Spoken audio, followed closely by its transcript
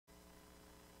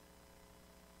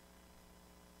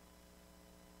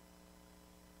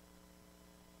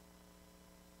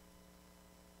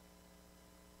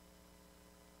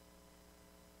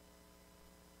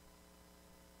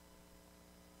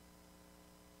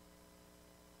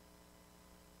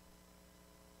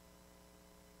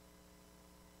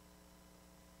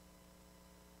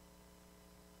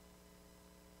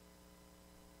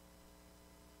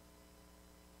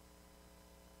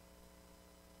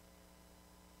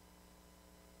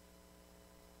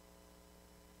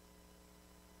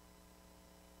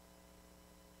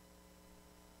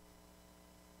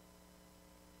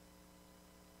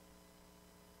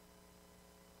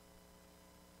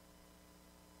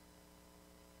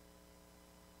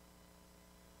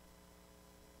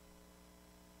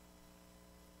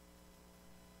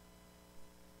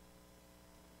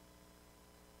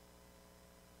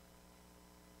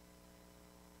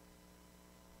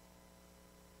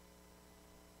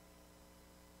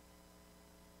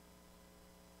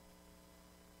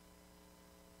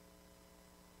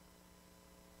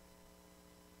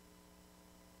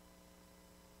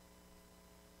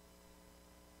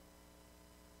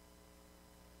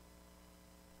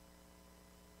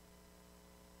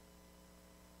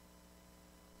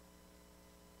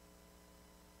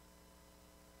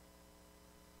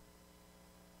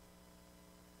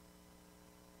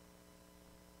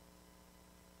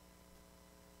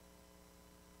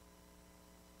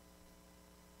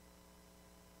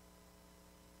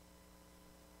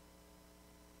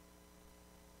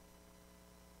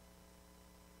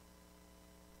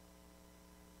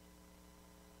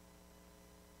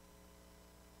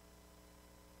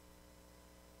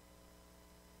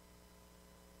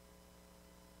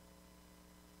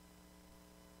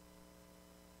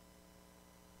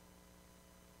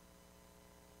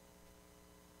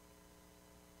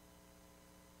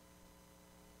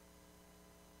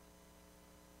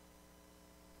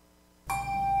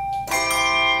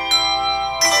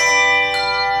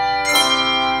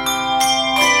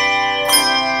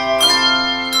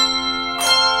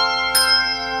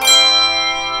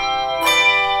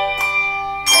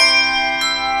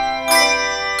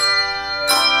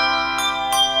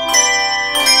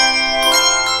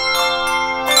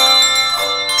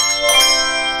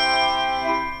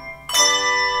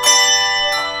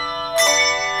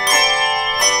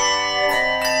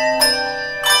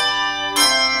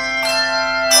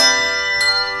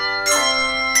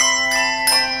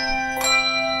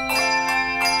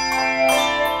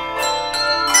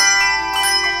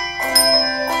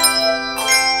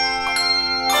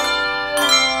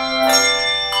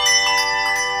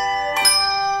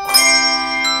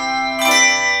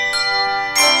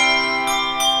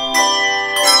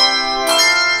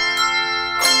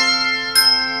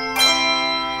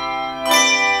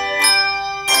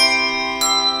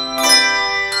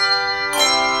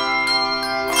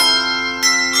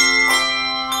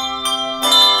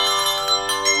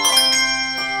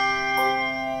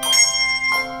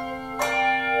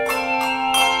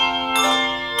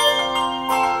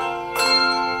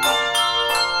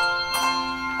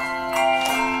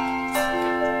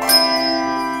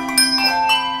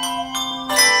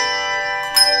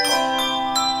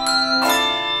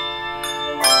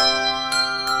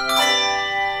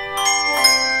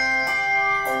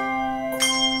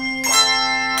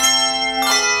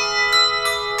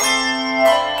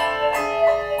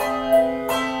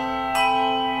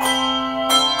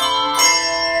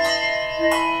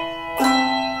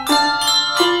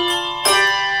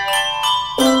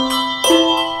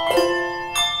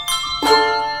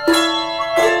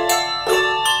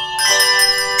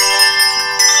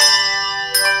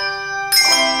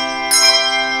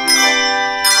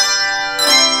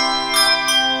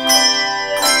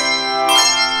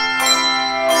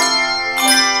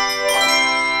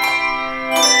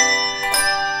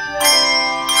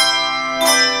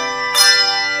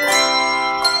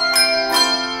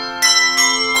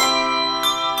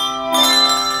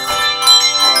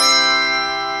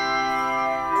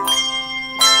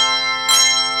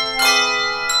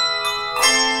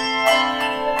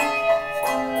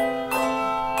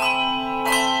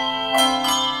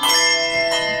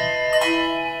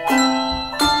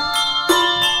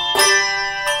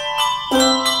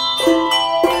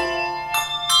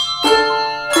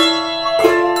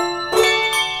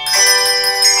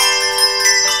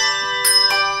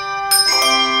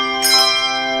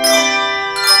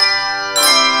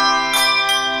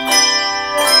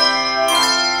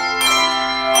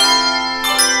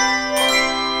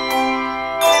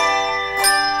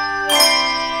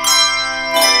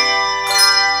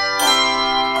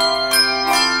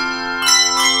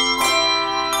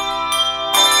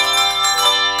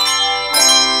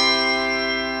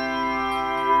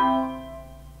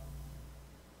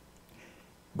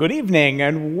Good evening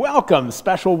and welcome.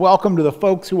 Special welcome to the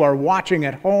folks who are watching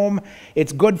at home.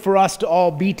 It's good for us to all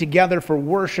be together for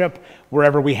worship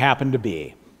wherever we happen to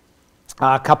be.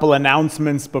 A couple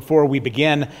announcements before we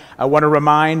begin. I want to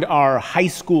remind our high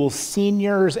school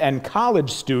seniors and college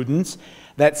students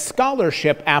that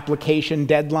scholarship application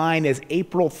deadline is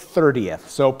April 30th,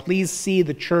 so please see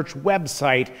the church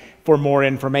website for more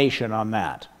information on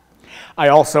that. I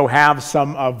also have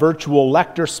some virtual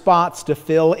lector spots to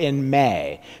fill in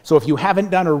May. So if you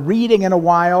haven't done a reading in a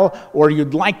while or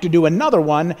you'd like to do another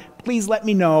one, please let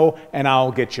me know and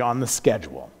I'll get you on the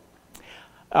schedule.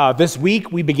 This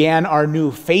week we began our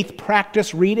new faith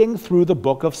practice reading through the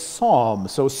book of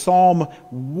Psalms. So Psalm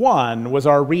 1 was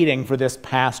our reading for this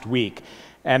past week.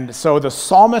 And so the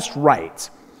psalmist writes,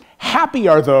 "Happy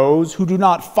are those who do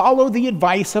not follow the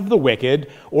advice of the wicked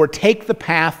or take the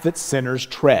path that sinners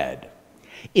tread.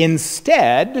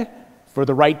 Instead," for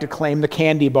the right to claim the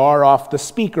candy bar off the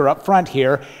speaker up front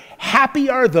here,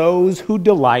 "happy are those who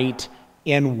delight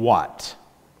in" what?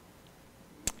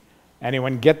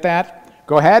 Anyone get that?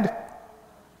 Go ahead.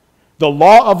 The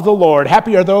law of the Lord.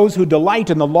 Happy are those who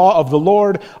delight in the law of the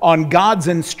Lord. On God's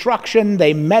instruction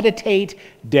they meditate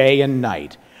day and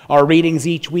night. Our readings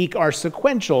each week are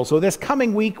sequential, so this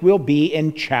coming week will be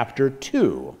in chapter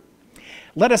 2.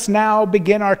 Let us now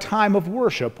begin our time of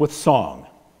worship with song.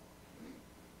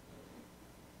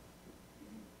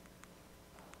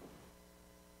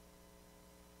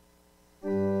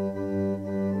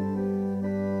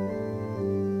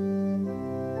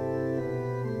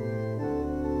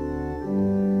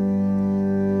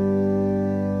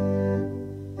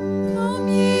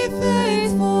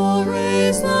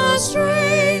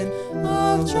 Strain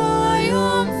of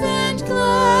triumphant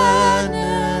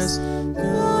gladness,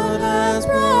 God has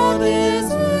brought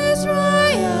Israel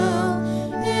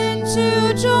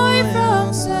into joy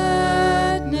from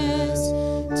sadness.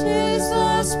 'Tis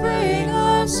the spring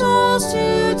of souls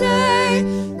today,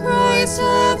 Christ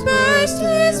hath burst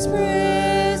his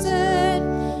prison,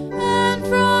 and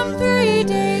from 3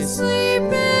 days' sleep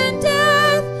in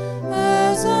death,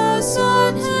 as a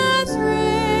son hath risen.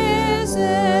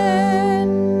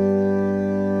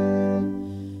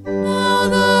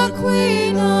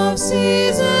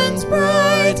 Seasons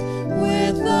bright,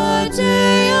 with the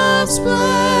day of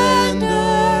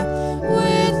splendor,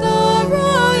 with the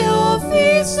royal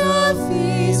feast of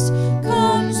feasts,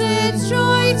 comes its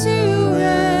joy to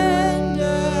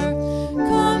render,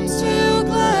 comes to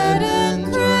gladden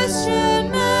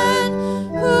Christian men,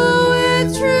 who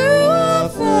with true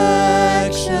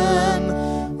affection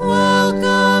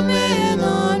welcome in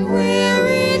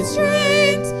unwearied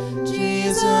strength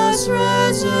Jesus'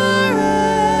 resurrection.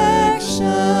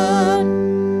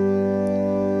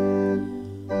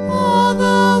 All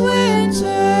the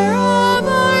winter of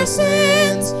our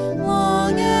sins,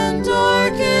 long and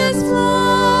dark, is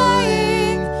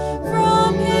flying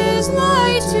from his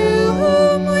light, to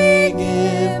whom we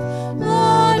give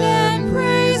laud and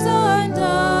praise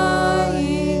undying.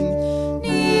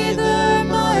 Neither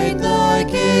might the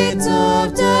gates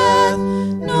of death,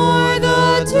 nor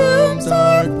the tomb's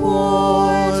dark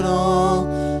portal,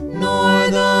 nor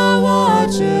the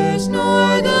watchers,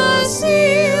 nor the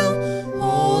seal,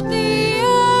 hold thee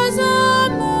as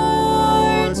immortal.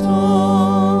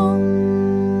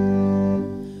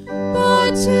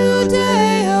 But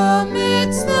today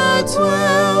amidst the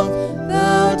 12,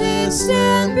 thou didst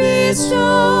stand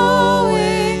bestowing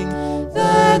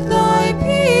that thy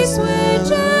peace,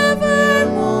 which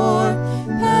evermore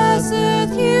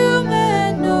passeth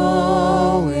human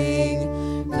knowing.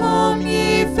 Come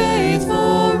ye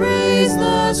faithful, raise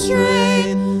the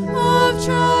strain of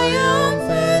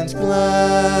triumphant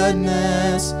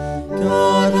gladness.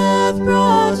 God hath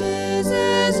brought his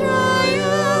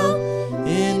Israel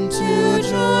into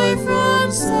joy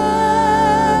from sadness.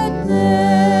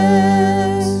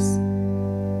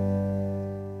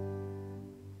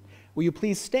 Will you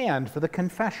please stand for the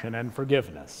confession and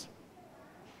forgiveness?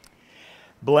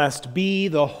 Blessed be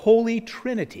the Holy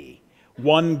Trinity,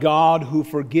 one God who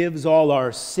forgives all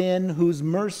our sin, whose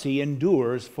mercy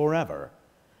endures forever.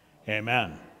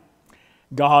 Amen.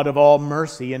 God of all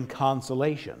mercy and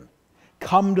consolation,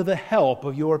 come to the help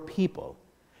of your people,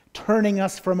 turning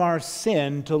us from our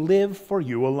sin to live for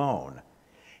you alone.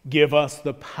 Give us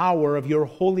the power of your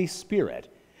Holy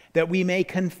Spirit, that we may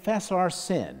confess our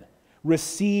sin,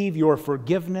 receive your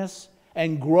forgiveness,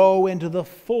 and grow into the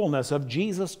fullness of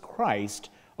Jesus Christ,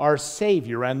 our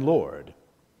Savior and Lord.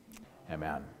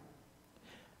 Amen.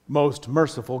 Most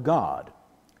merciful God,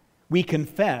 we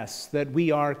confess that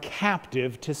we are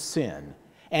captive to sin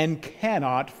and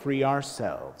cannot free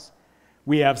ourselves.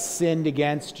 We have sinned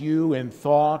against you in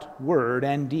thought, word,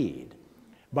 and deed,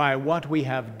 by what we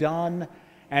have done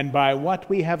and by what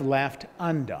we have left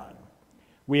undone.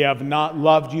 We have not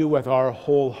loved you with our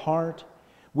whole heart.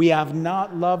 We have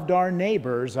not loved our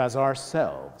neighbors as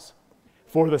ourselves.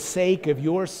 For the sake of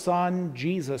your Son,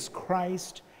 Jesus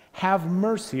Christ, have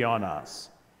mercy on us.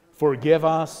 Forgive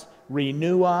us,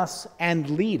 renew us, and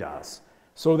lead us,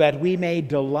 so that we may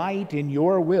delight in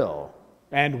your will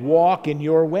and walk in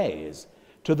your ways,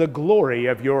 to the glory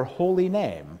of your holy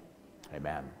name.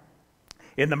 Amen.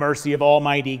 In the mercy of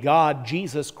Almighty God,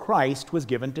 Jesus Christ was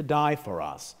given to die for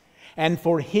us, and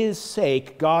for his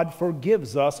sake God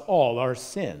forgives us all our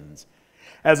sins.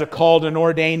 As a called and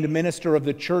ordained minister of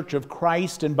the Church of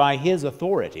Christ and by his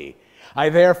authority, I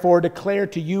therefore declare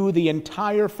to you the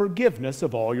entire forgiveness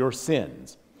of all your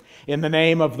sins. In the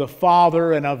name of the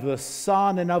Father, and of the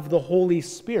Son, and of the Holy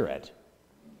Spirit.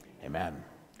 Amen.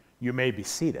 You may be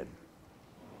seated.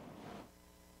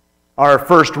 Our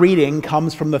first reading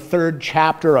comes from the 3rd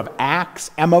chapter of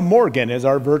Acts. Emma Morgan is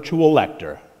our virtual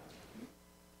lector.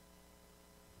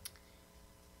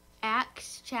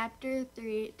 Acts chapter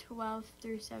 3, 12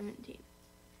 through 17.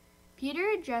 Peter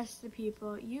addressed the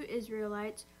people, "You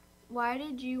Israelites, why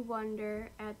did you wonder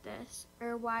at this,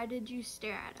 or why did you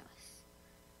stare at us?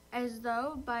 As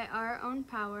though by our own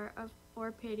power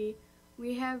or pity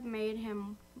we have made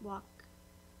him walk.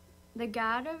 The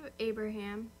God of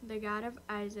Abraham, the God of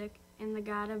Isaac, and the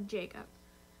God of Jacob,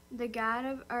 the God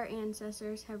of our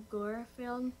ancestors, have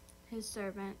glorified his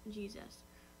servant Jesus,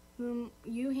 whom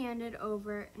you handed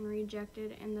over and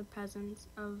rejected in the presence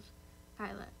of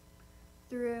Pilate.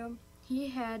 Through he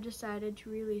had decided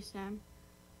to release him,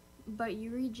 but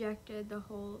you rejected the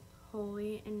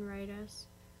holy and righteous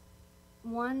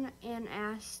one and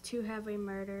asked to have a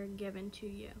murder given to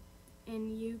you,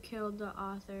 and you killed the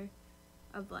author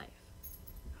of life,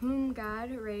 whom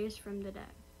God raised from the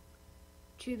dead.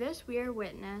 To this we are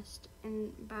witnessed,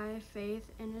 and by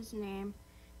faith in his name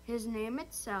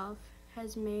itself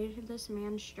has made this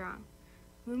man strong,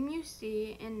 whom you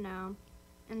see and know,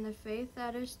 and the faith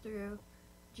that is through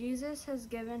Jesus has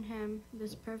given him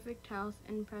this perfect health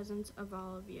in presence of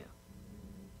all of you.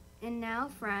 And now,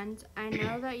 friends, I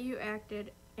know that you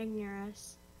acted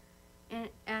ignorance, and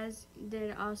as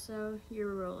did also your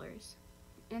rulers.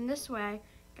 In this way,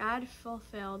 God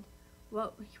fulfilled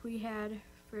what we had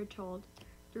foretold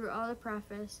through all the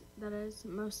prophets, that his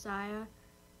Messiah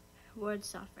would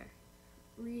suffer.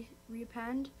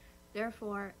 Repent,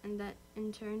 therefore, and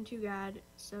turn to God,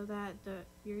 so that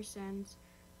your sins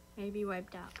may be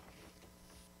wiped out."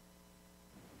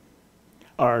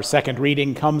 Our second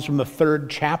reading comes from the 3rd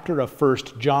chapter of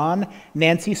 1 John.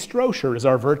 Nancy Stroesher is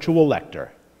our virtual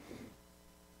lector.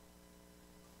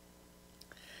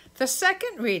 The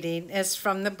second reading is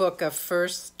from the book of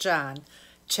 1 John,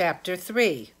 chapter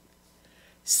 3.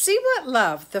 See what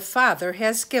love the Father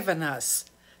has given us,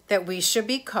 that we should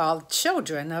be called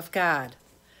children of God,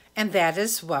 and that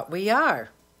is what we are.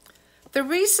 The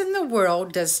reason the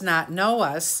world does not know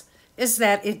us is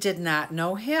that it did not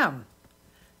know him.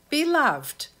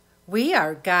 Beloved, we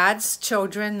are God's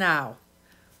children now.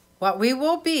 What we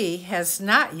will be has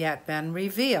not yet been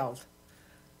revealed.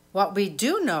 What we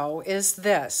do know is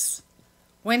this: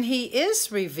 when he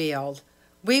is revealed,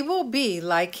 we will be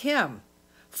like him,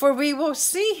 for we will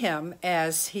see him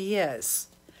as he is.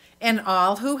 And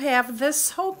all who have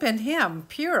this hope in him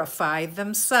purify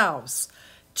themselves,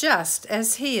 just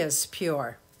as he is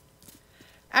pure.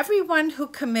 Everyone who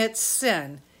commits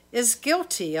sin is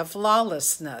guilty of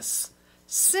lawlessness.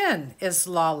 Sin is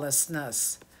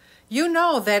lawlessness. You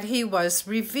know that he was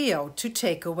revealed to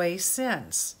take away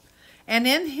sins, and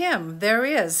in him there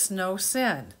is no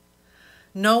sin.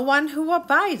 No one who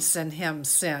abides in him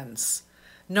sins.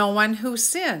 No one who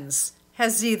sins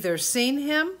has either seen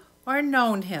him or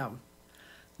known him.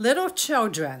 Little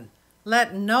children,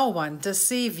 let no one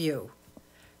deceive you.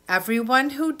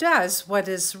 Everyone who does what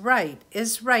is right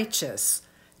is righteous,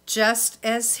 just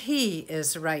as he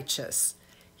is righteous.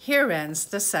 Here ends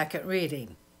the second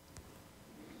reading.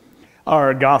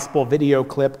 Our gospel video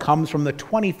clip comes from the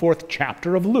 24th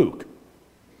chapter of Luke.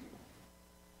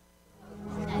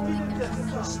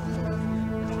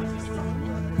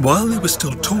 While they were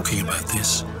still talking about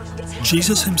this,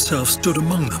 Jesus himself stood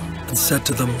among them and said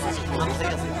to them,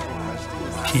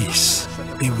 "Peace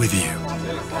be with you."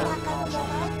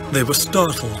 They were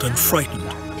startled and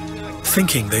frightened,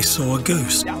 thinking they saw a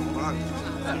ghost.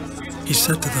 He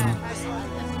said to them,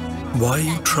 "Why are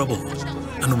you troubled,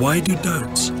 and why do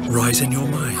doubts rise in your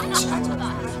minds?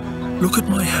 Look at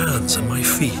my hands and my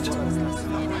feet.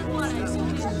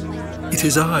 It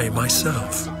is I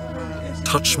myself.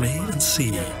 Touch me and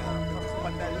see.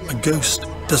 A ghost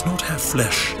does not have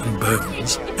flesh and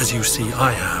bones, as you see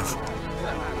I have."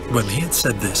 When he had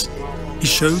said this, he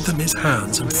showed them his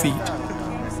hands and feet.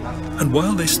 And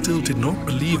while they still did not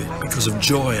believe it because of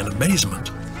joy and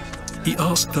amazement, he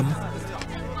asked them,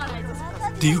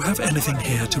 "Do you have anything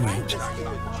here to eat?"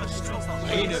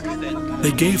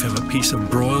 They gave him a piece of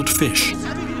broiled fish,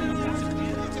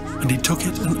 and he took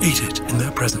it and ate it in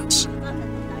their presence.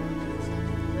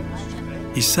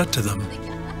 He said to them,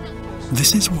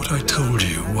 "This is what I told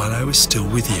you while I was still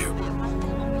with you.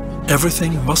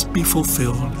 Everything must be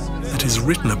fulfilled that is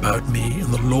written about me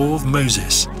in the law of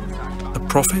Moses, the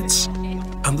prophets,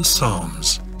 and the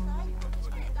Psalms."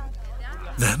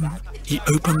 Then he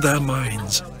opened their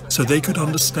minds so they could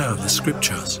understand the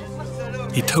scriptures.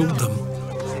 He told them,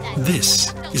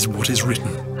 "This is what is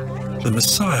written. The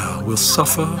Messiah will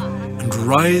suffer and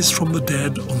rise from the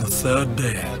dead on the third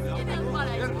day.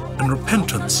 And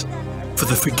repentance for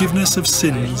the forgiveness of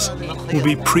sins will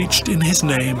be preached in his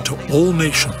name to all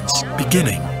nations,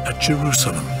 beginning at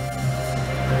Jerusalem."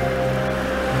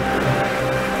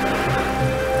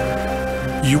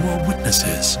 You are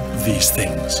witnesses of these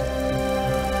things.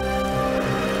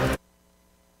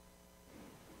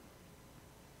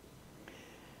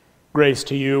 Grace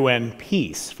to you and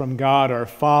peace from God our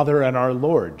Father and our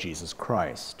Lord Jesus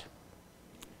Christ.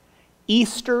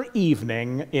 Easter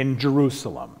evening in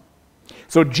Jerusalem.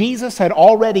 So Jesus had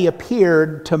already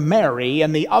appeared to Mary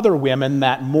and the other women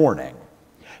that morning.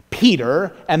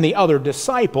 Peter and the other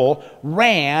disciple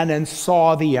ran and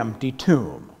saw the empty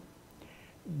tomb.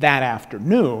 That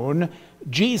afternoon,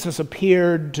 Jesus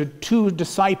appeared to two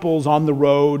disciples on the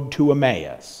road to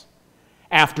Emmaus.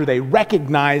 After they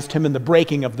recognized him in the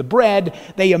breaking of the bread,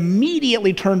 they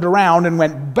immediately turned around and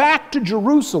went back to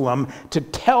Jerusalem to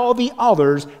tell the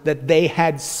others that they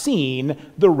had seen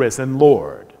the risen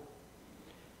Lord.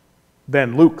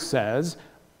 Then Luke says,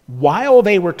 while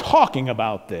they were talking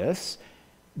about this,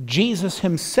 Jesus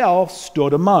himself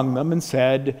stood among them and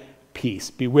said, "Peace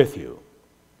be with you."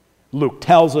 Luke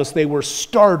tells us they were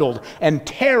startled and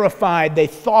terrified. They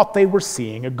thought they were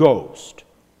seeing a ghost.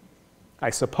 I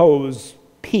suppose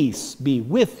 "peace be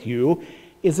with you"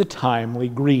 is a timely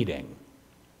greeting.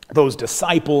 Those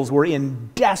disciples were in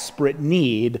desperate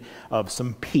need of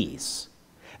some peace.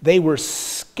 They were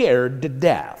scared to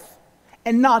death,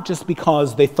 and not just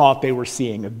because they thought they were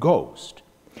seeing a ghost.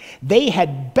 They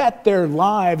had bet their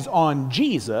lives on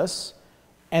Jesus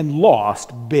and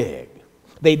lost big.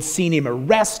 They'd seen him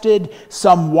arrested.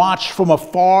 Some watched from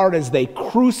afar as they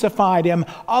crucified him.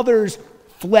 Others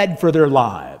fled for their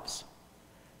lives.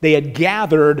 They had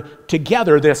gathered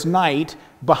together this night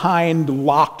behind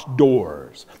locked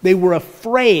doors. They were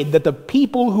afraid that the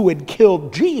people who had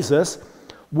killed Jesus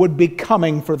would be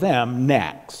coming for them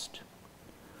next.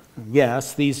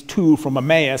 Yes, these two from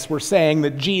Emmaus were saying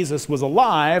that Jesus was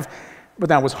alive, but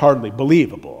that was hardly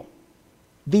believable.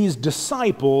 These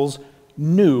disciples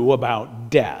knew about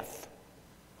death.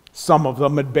 Some of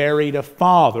them had buried a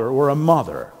father or a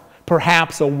mother,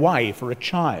 perhaps a wife or a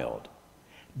child.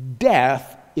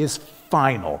 Death is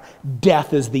final.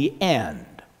 Death is the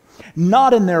end.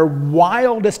 Not in their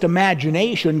wildest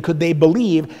imagination could they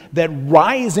believe that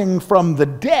rising from the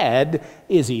dead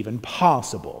is even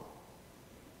possible.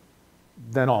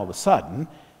 Then all of a sudden,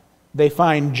 they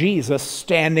find Jesus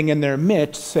standing in their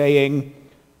midst saying,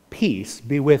 "Peace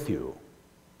be with you."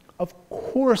 Of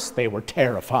course they were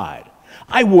terrified.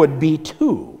 I would be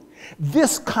too.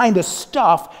 This kind of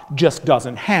stuff just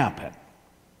doesn't happen.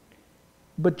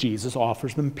 But Jesus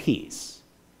offers them peace.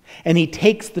 And he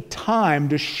takes the time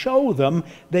to show them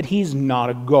that he's not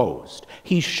a ghost.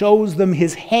 He shows them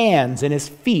his hands and his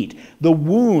feet, the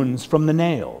wounds from the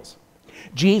nails.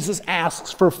 Jesus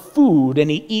asks for food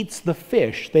and he eats the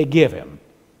fish they give him.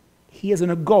 He isn't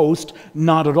a ghost,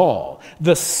 not at all.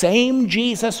 The same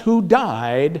Jesus who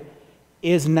died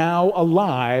is now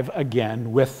alive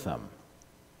again with them.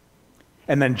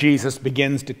 And then Jesus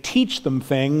begins to teach them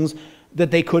things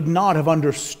that they could not have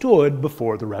understood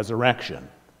before the resurrection.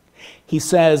 He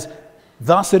says,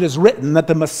 "Thus it is written that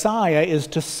the Messiah is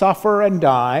to suffer and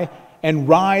die and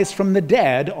rise from the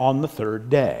dead on the third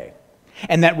day,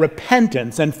 and that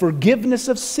repentance and forgiveness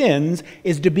of sins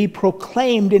is to be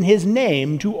proclaimed in his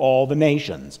name to all the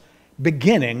nations,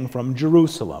 beginning from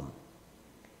Jerusalem."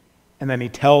 And then he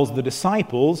tells the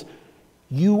disciples,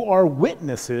 "You are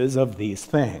witnesses of these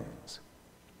things."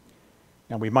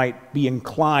 Now, we might be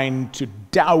inclined to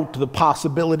doubt the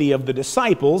possibility of the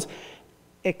disciples,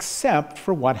 except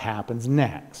for what happens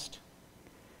next.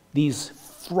 These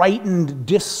frightened,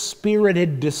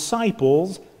 dispirited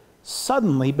disciples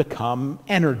suddenly become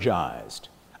energized.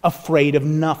 afraid of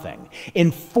nothing.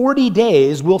 In 40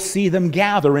 days, we'll see them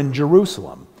gather in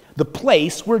Jerusalem, the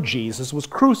place where Jesus was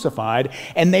crucified,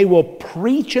 and they will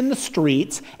preach in the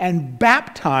streets and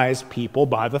baptize people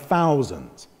by the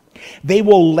thousands. They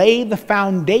will lay the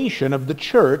foundation of the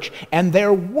church, and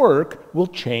their work will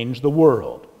change the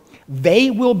world. They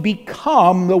will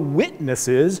become the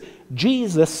witnesses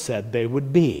Jesus said they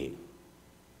would be.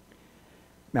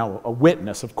 Now, a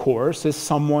witness, of course, is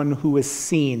someone who has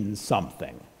seen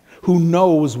something, who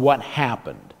knows what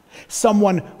happened,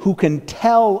 someone who can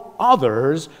tell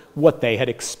others what they had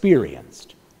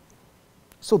experienced.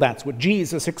 So that's what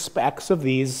Jesus expects of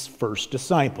these first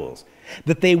disciples,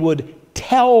 that they would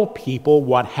tell people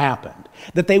what happened,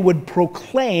 that they would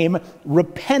proclaim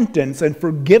repentance and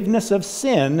forgiveness of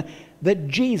sin that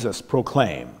Jesus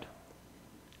proclaimed.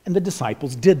 And the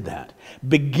disciples did that.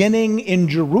 Beginning in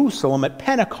Jerusalem at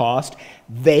Pentecost,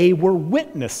 they were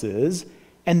witnesses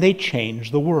and they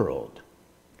changed the world.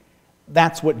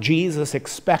 That's what Jesus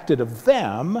expected of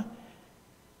them,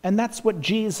 and that's what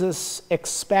Jesus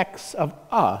expects of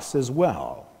us as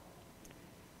well.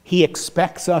 He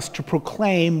expects us to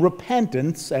proclaim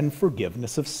repentance and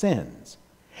forgiveness of sins.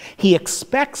 He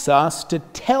expects us to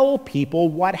tell people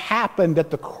what happened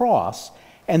at the cross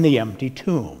and the empty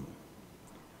tomb.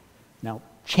 Now,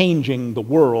 changing the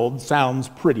world sounds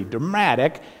pretty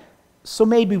dramatic, so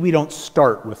maybe we don't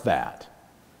start with that.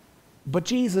 But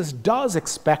Jesus does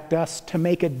expect us to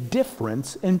make a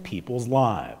difference in people's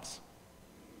lives.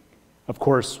 Of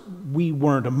course, we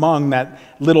weren't among that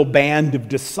little band of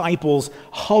disciples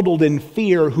huddled in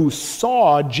fear who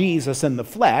saw Jesus in the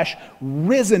flesh,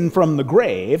 risen from the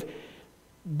grave,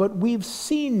 but we've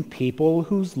seen people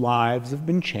whose lives have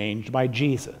been changed by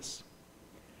Jesus.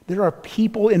 There are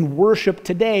people in worship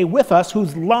today with us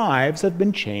whose lives have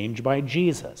been changed by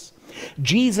Jesus.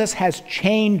 Jesus has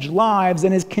changed lives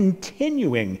and is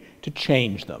continuing to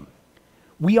change them.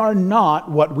 We are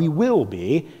not what we will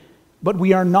be, but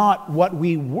we are not what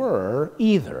we were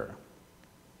either.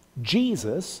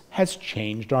 Jesus has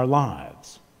changed our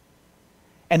lives.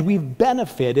 And we've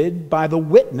benefited by the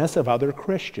witness of other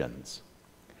Christians.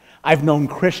 I've known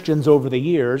Christians over the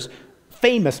years,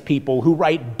 famous people who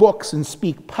write books and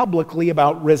speak publicly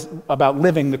about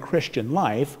living the Christian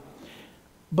life,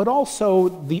 but also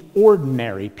the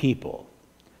ordinary people.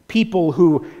 People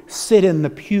who sit in the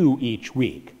pew each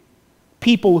week.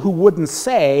 People who wouldn't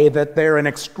say that they're an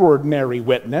extraordinary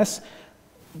witness,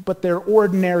 but they're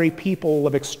ordinary people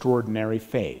of extraordinary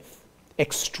faith,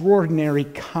 extraordinary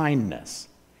kindness,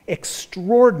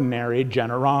 extraordinary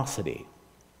generosity.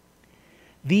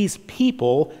 These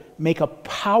people make a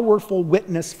powerful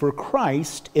witness for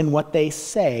Christ in what they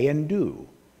say and do.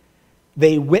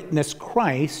 They witness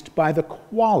Christ by the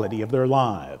quality of their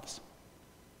lives.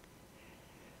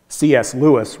 C.S.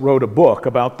 Lewis wrote a book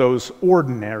about those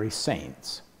ordinary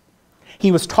saints. He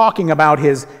was talking about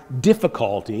his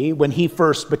difficulty when he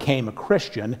first became a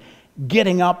Christian,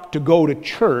 getting up to go to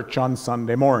church on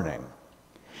Sunday morning.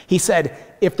 He said,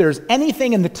 if there's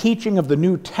anything in the teaching of the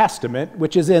New Testament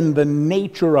which is in the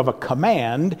nature of a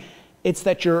command, it's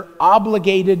that you're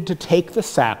obligated to take the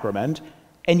sacrament,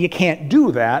 and you can't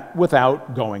do that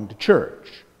without going to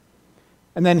church.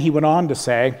 And then he went on to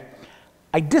say,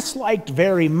 I disliked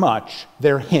very much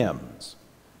their hymns,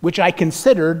 which I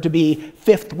considered to be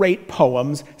fifth-rate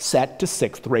poems set to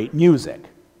sixth-rate music.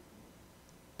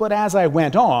 But as I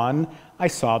went on, I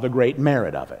saw the great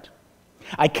merit of it.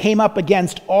 I came up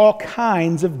against all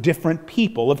kinds of different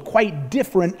people, of quite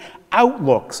different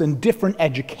outlooks and different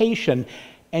education,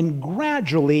 and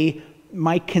gradually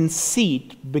my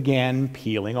conceit began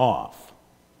peeling off.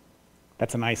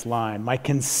 That's a nice line. My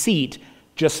conceit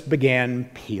just began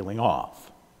peeling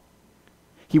off.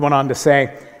 He went on to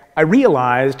say, I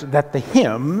realized that the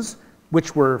hymns,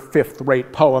 which were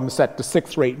fifth-rate poems set to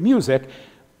sixth-rate music,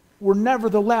 were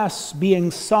nevertheless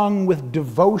being sung with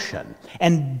devotion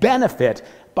and benefit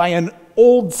by an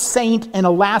old saint in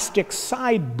elastic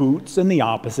side boots in the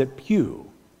opposite pew.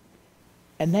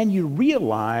 And then you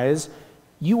realize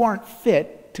you aren't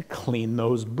fit to clean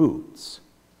those boots.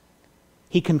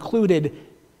 He concluded,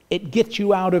 it gets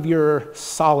you out of your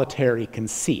solitary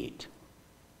conceit.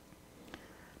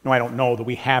 Now, I don't know that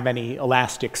we have any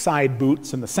elastic side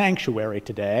boots in the sanctuary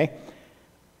today,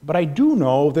 but I do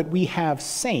know that we have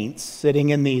saints sitting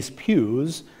in these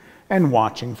pews and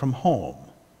watching from home.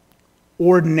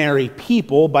 Ordinary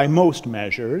people by most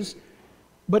measures,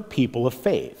 but people of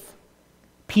faith.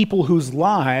 People whose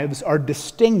lives are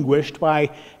distinguished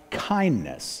by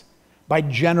kindness, by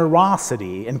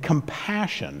generosity and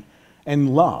compassion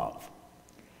and love.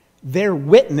 Their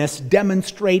witness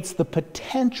demonstrates the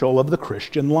potential of the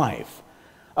Christian life,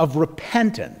 of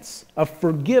repentance, of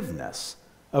forgiveness,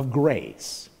 of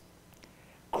grace.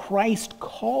 Christ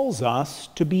calls us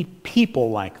to be people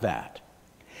like that,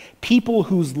 people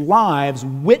whose lives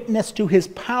witness to his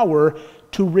power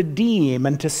to redeem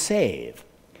and to save,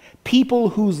 people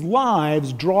whose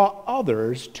lives draw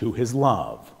others to his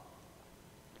love.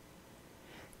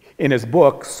 In his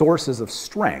book, Sources of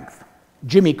Strength,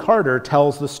 Jimmy Carter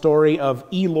tells the story of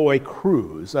Eloy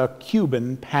Cruz, a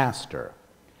Cuban pastor.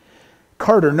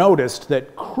 Carter noticed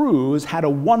that Cruz had a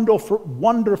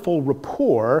wonderful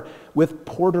rapport with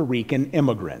Puerto Rican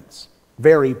immigrants,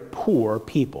 very poor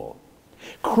people.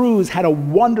 Cruz had a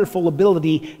wonderful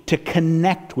ability to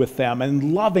connect with them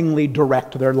and lovingly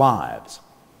direct their lives.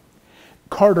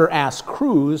 Carter asked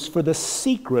Cruz for the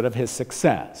secret of his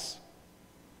success.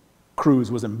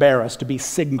 Cruz was embarrassed to be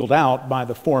singled out by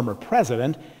the former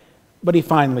president, but he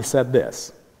finally said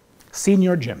this: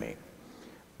 "Senor Jimmy,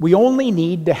 we only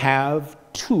need to have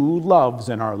two loves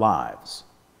in our lives: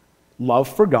 love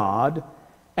for God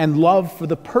and love for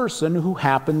the person who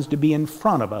happens to be in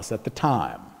front of us at the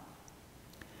time."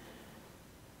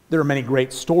 There are many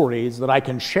great stories that I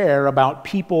can share about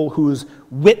people whose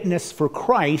witness for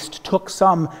Christ took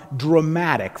some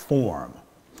dramatic form.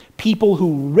 People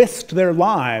who risked their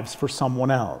lives for someone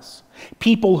else.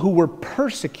 People who were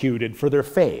persecuted for their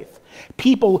faith.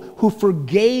 People who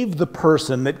forgave the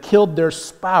person that killed their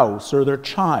spouse or their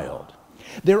child.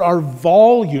 There are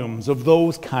volumes of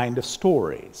those kind of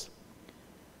stories.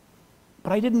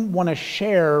 But I didn't want to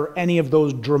share any of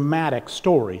those dramatic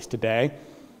stories today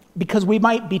because we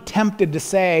might be tempted to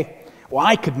say, well,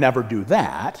 I could never do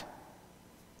that.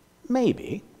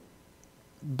 Maybe.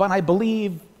 But I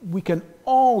believe we can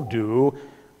all do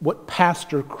what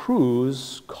Pastor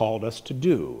Cruz called us to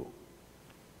do.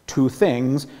 Two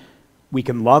things: we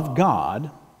can love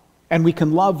God and we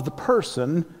can love the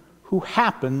person who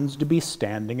happens to be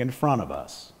standing in front of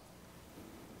us.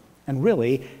 And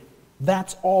really,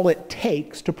 that's all it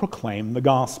takes to proclaim the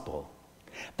gospel.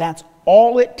 That's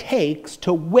all it takes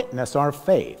to witness our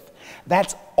faith.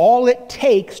 That's all it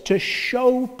takes to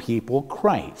show people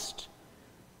Christ.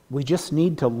 We just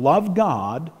need to love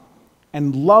God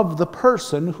and love the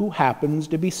person who happens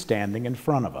to be standing in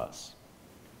front of us.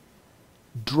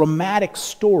 Dramatic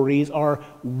stories are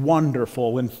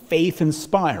wonderful and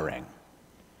faith-inspiring.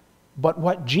 But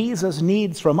what Jesus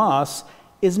needs from us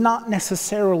is not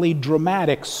necessarily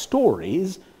dramatic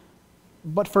stories,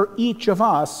 but for each of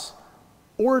us,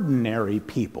 ordinary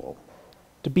people,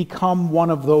 to become one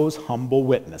of those humble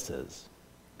witnesses,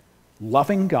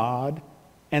 loving God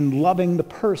and loving the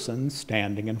person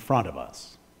standing in front of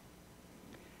us.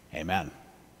 Amen.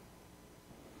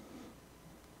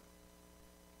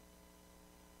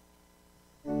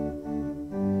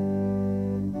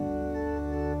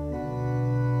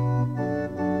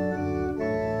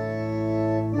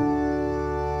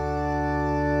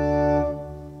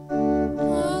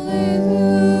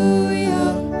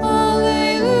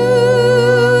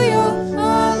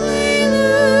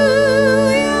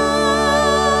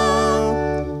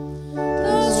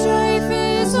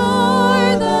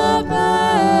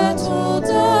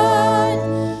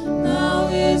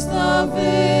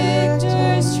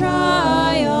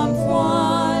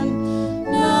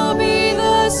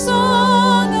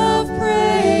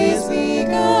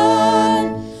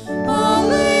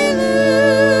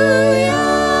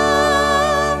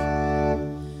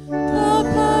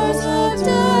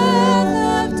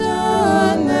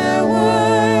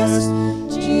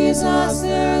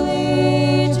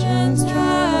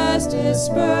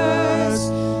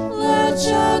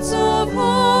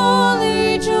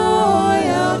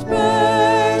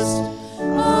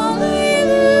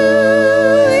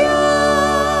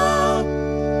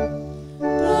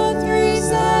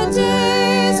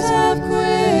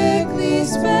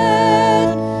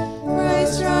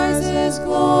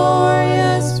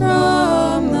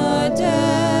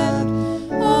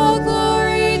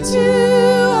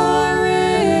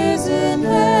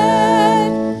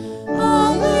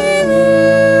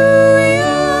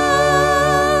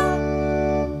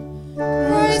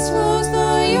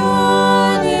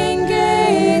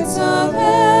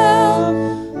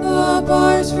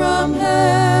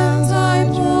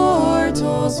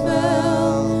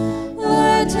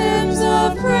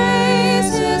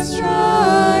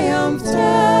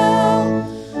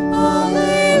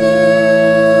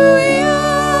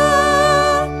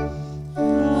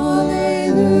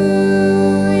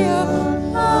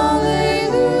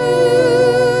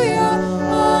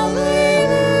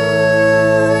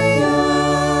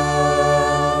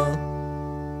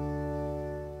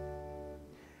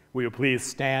 Will you please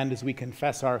stand as we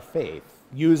confess our faith,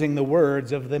 using the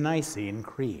words of the Nicene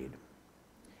Creed?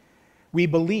 We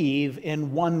believe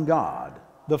in one God,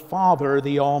 the Father,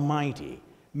 the Almighty,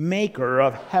 maker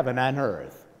of heaven and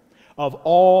earth, of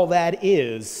all that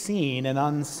is seen and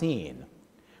unseen.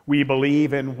 We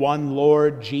believe in one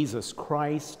Lord Jesus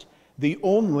Christ, the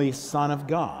only Son of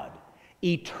God,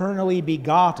 eternally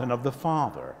begotten of the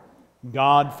Father,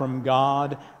 God from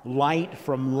God, light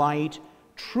from light,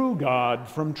 true God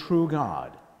from true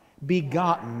God,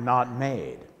 begotten, not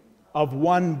made, of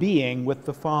one being with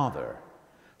the Father.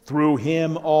 Through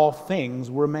him all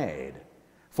things were made.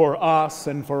 For us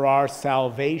and for our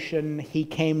salvation he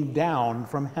came down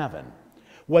from heaven,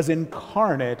 was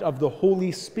incarnate of the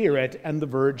Holy Spirit and the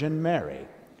Virgin Mary,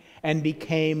 and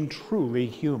became truly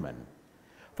human.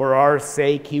 For our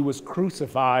sake he was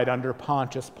crucified under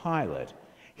Pontius Pilate.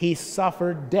 He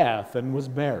suffered death and was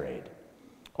buried.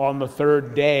 On the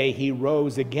third day he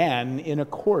rose again in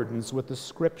accordance with the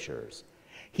Scriptures.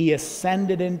 He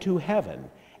ascended into heaven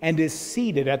and is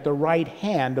seated at the right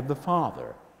hand of the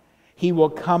Father. He will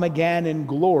come again in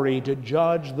glory to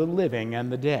judge the living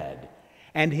and the dead,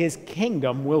 and his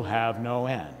kingdom will have no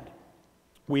end.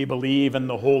 We believe in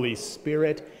the Holy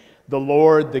Spirit, the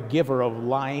Lord, the giver of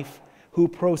life, who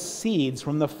proceeds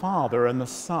from the Father and the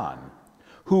Son,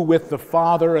 who with the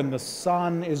Father and the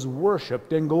Son is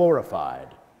worshiped and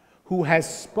glorified, who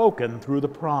has spoken through the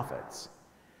prophets.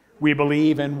 We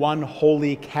believe in one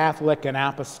holy Catholic and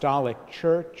Apostolic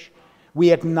Church.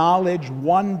 We acknowledge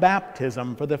one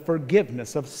baptism for the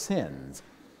forgiveness of sins.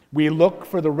 We look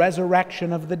for the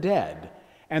resurrection of the dead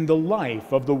and the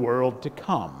life of the world to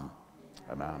come.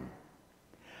 Amen.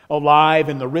 Alive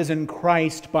in the risen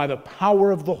Christ by the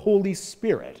power of the Holy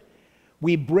Spirit,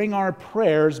 we bring our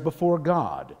prayers before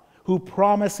God, who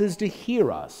promises to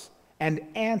hear us and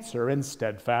answer in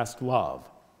steadfast love.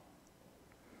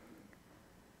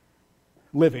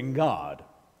 Living God,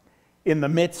 in the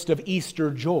midst of Easter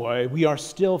joy, we are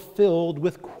still filled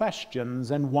with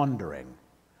questions and wondering.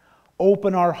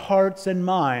 Open our hearts and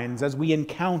minds as we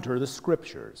encounter the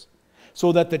Scriptures,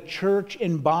 so that the Church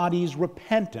embodies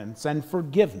repentance and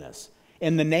forgiveness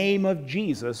in the name of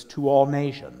Jesus to all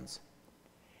nations.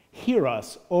 Hear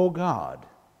us, O God.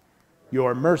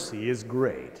 Your mercy is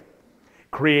great.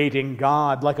 Creating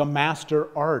God like a master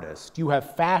artist, you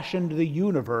have fashioned the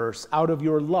universe out of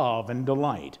your love and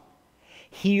delight.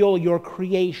 Heal your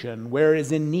creation where it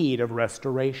is in need of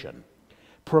restoration.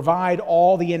 Provide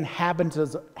all the inhabitants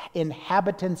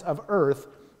of earth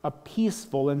a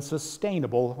peaceful and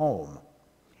sustainable home.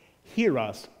 Hear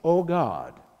us, O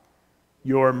God.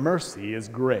 Your mercy is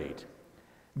great.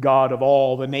 God of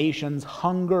all the nations,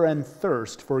 hunger and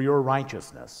thirst for your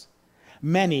righteousness.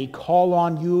 Many call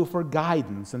on you for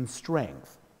guidance and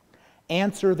strength.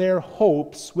 Answer their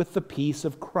hopes with the peace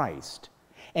of Christ,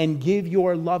 and give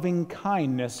your loving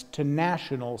kindness to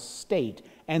national, state,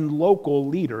 and local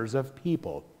leaders of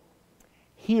people.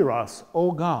 Hear us,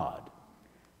 O God.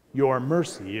 Your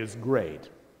mercy is great.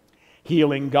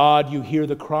 Healing God, you hear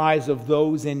the cries of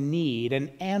those in need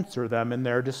and answer them in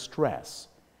their distress.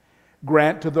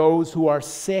 Grant to those who are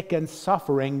sick and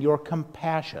suffering your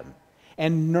compassion,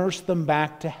 and nurse them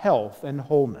back to health and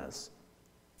wholeness.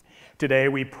 Today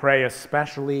we pray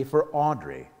especially for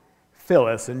Audrey,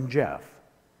 Phyllis, and Jeff,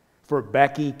 for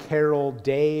Becky, Carol,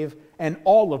 Dave, and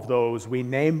all of those we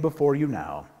name before you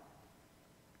now.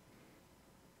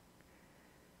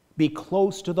 Be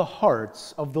close to the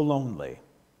hearts of the lonely.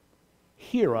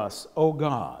 Hear us, O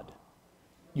God.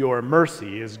 Your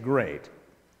mercy is great.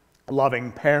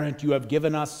 Loving parent, you have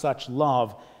given us such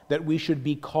love that we should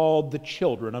be called the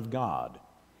children of God.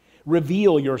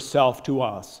 Reveal yourself to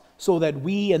us so that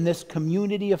we in this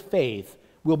community of faith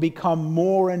will become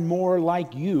more and more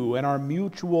like you in our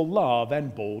mutual love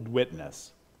and bold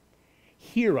witness.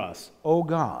 Hear us, O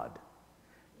God.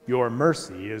 Your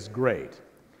mercy is great.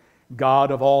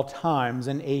 God of all times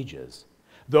and ages,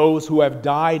 those who have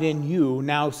died in you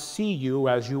now see you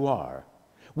as you are.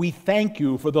 We thank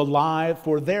you for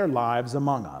their lives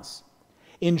among us.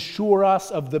 Ensure us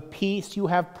of the peace you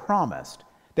have promised,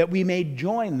 that we may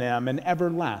join them in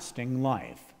everlasting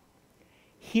life.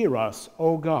 Hear us,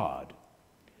 O God.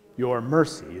 Your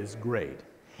mercy is great.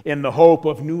 In the hope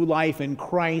of new life in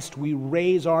Christ, we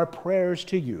raise our prayers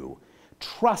to you,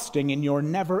 trusting in your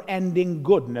never-ending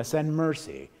goodness and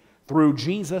mercy, through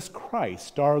Jesus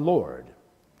Christ our Lord.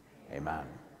 Amen.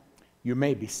 You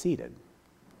may be seated.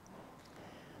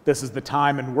 This is the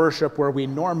time in worship where we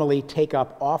normally take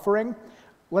up offering.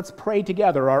 Let's pray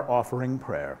together our offering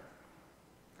prayer.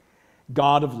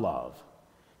 God of love,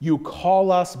 you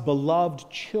call us beloved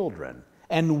children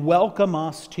and welcome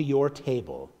us to your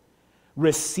table.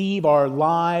 Receive our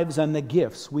lives and the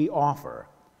gifts we offer.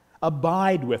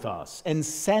 Abide with us and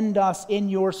send us in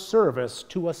your service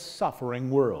to a suffering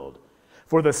world,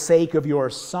 for the sake of your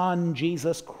Son,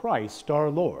 Jesus Christ our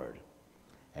Lord.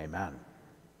 Amen.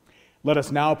 Let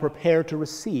us now prepare to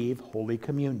receive Holy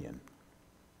Communion.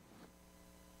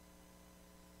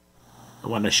 I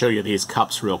want to show you these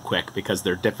cups real quick because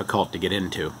they're difficult to get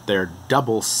into. They're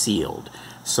double sealed.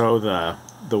 So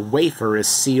the wafer is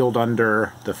sealed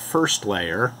under the first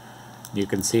layer. You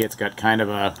can see it's got kind of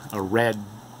a red,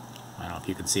 I don't know if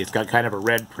you can see, it's got kind of a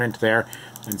red print there.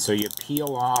 And so you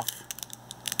peel off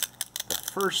the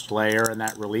first layer and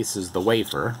that releases the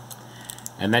wafer.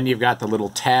 And then you've got the little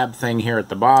tab thing here at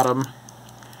the bottom.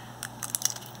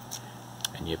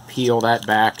 And you peel that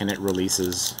back and it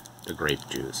releases the grape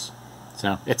juice.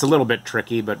 So it's a little bit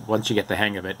tricky, but once you get the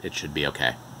hang of it, it should be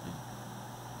okay.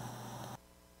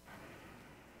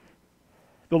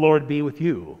 The Lord be with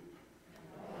you.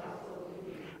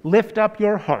 Lift up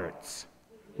your hearts.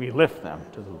 We lift them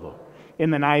to the Lord. In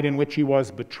the night in which he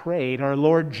was betrayed, our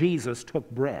Lord Jesus took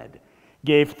bread,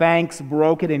 gave thanks,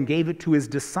 broke it, and gave it to his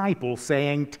disciples,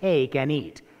 saying, "Take and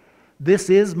eat. This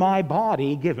is my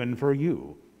body given for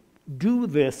you. Do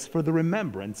this for the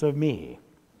remembrance of me."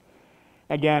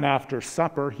 Again, after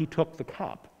supper, he took the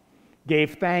cup,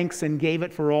 gave thanks, and gave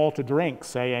it for all to drink,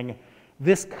 saying,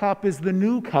 "This cup is the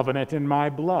new covenant in my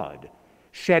blood,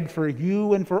 shed for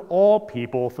you and for all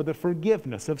people for the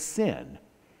forgiveness of sin.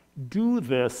 Do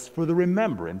this for the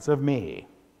remembrance of me."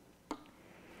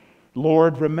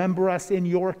 Lord, remember us in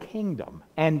your kingdom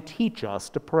and teach us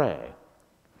to pray.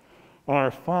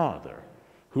 Our Father,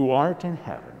 who art in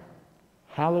heaven,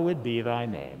 hallowed be thy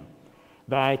name.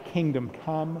 Thy kingdom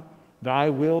come, thy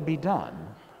will be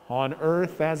done, on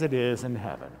earth as it is in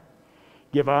heaven.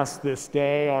 Give us this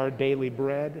day our daily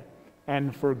bread,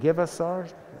 and forgive us our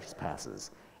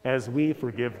trespasses, as we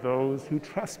forgive those who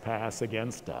trespass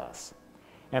against us.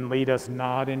 And lead us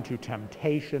not into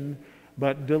temptation,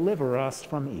 but deliver us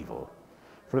from evil.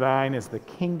 For thine is the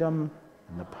kingdom,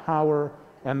 and the power,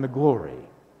 and the glory,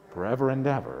 forever and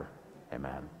ever.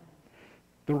 Amen.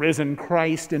 The risen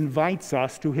Christ invites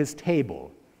us to his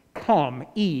table. Come,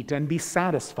 eat, and be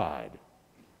satisfied.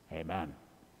 Amen.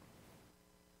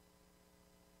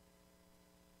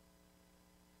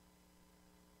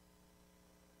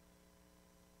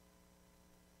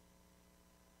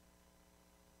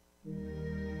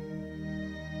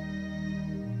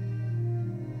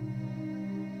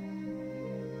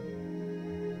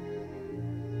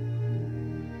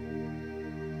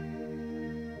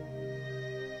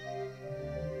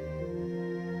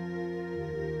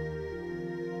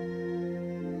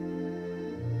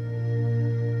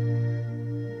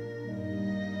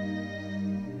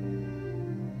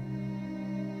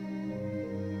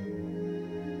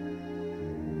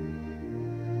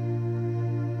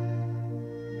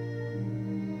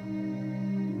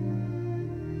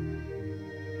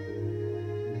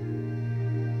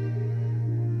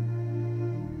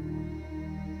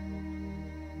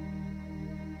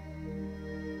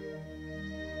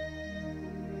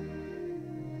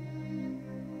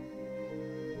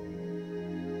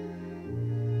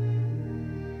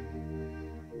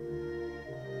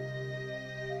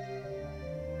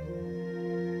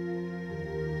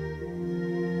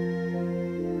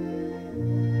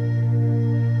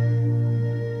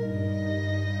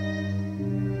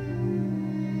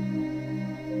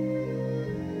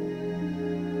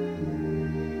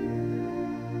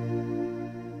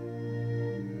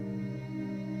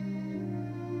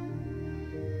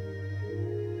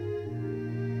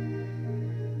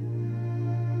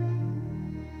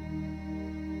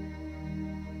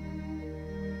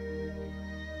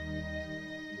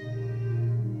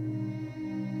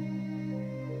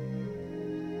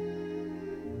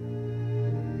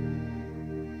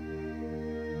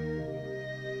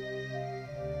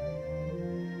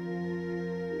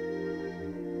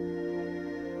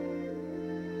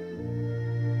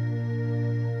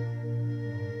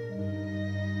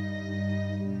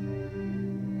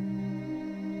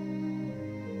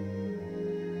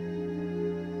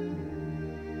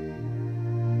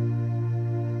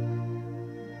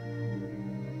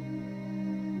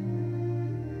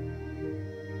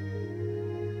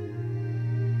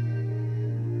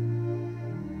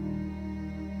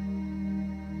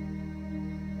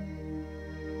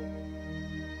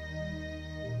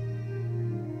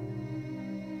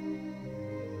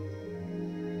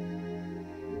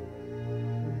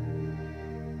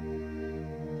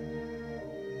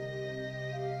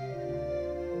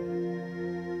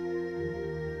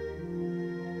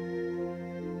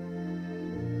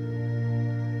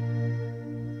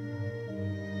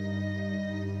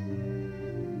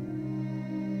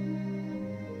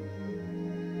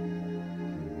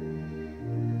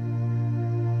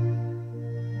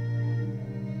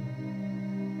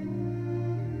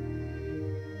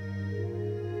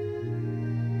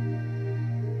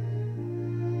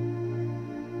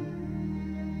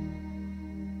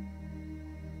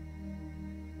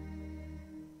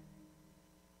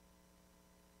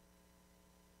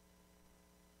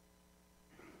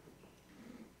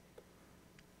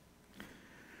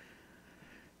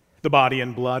 The body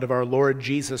and blood of our Lord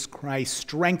Jesus Christ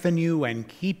strengthen you and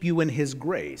keep you in his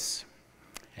grace.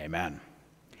 Amen.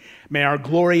 May our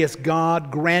glorious God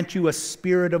grant you a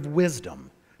spirit of wisdom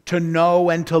to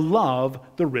know and to love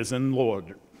the risen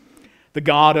Lord. The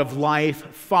God of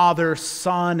life, Father,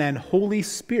 Son, and Holy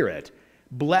Spirit,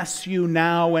 bless you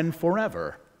now and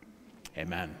forever.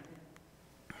 Amen.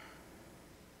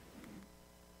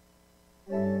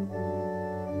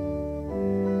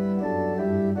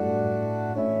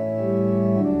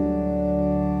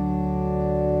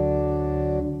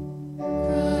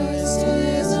 Christ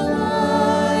is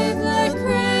alive, let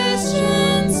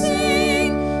Christians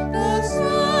sing. The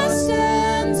cross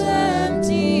stands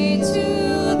empty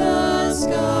to the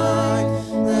sky.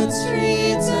 Let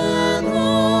streets and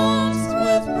homes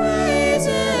with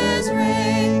praises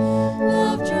ring.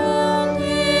 Love drowned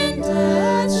in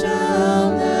death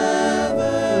shall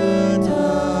never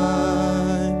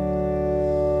die.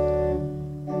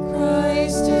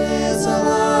 Christ is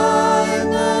alive,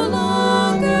 no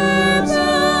longer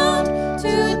bound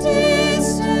to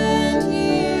distant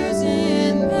years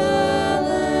in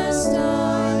Palestine,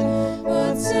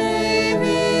 but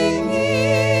saving,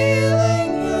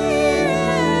 healing here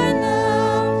and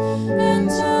now, and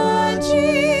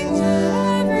touching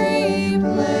every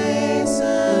place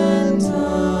and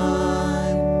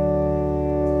time.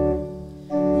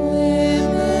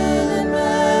 Women and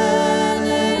men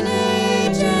in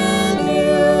age and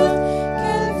youth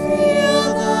can feel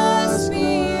the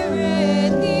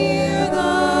Spirit, hear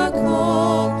the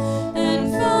call, and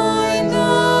find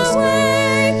the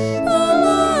way, the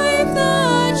life, the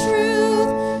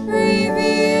truth,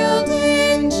 revealed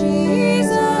in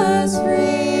Jesus,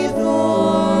 free for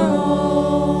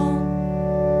all.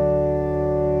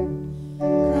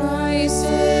 Christ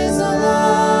is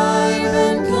alive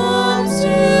and comes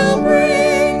to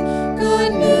bring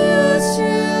good news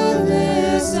to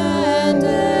this and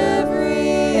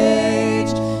every age.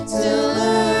 Still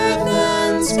earth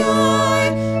and sky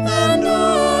and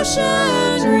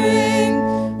ocean ring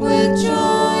with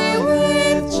joy,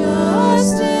 with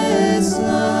justice,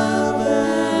 love,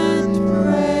 and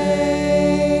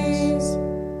praise.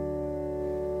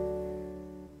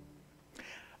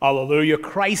 Alleluia,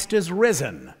 Christ is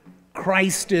risen.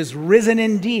 Christ is risen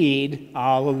indeed.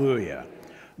 Alleluia.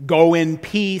 Go in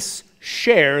peace,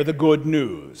 share the good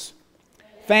news.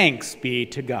 Thanks be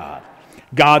to God.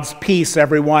 God's peace,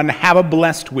 everyone. Have a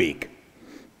blessed week.